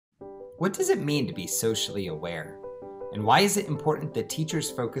What does it mean to be socially aware? And why is it important that teachers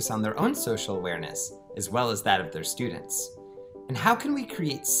focus on their own social awareness as well as that of their students? And how can we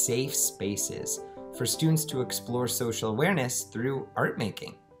create safe spaces for students to explore social awareness through art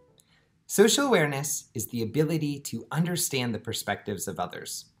making? Social awareness is the ability to understand the perspectives of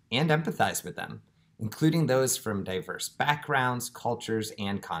others and empathize with them, including those from diverse backgrounds, cultures,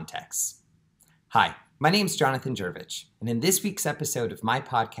 and contexts. Hi, my name is Jonathan Jervich, and in this week's episode of my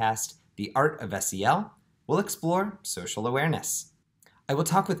podcast, The Art of SEL, we'll explore social awareness. I will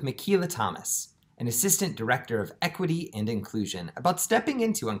talk with Mikela Thomas, an Assistant Director of Equity and Inclusion, about stepping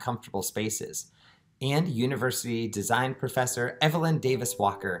into uncomfortable spaces, and University Design Professor Evelyn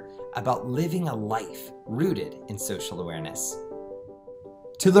Davis-Walker about living a life rooted in social awareness.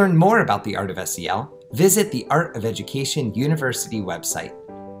 To learn more about the Art of SEL, visit the Art of Education University website.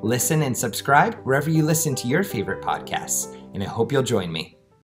 Listen and subscribe wherever you listen to your favorite podcasts, and I hope you'll join me.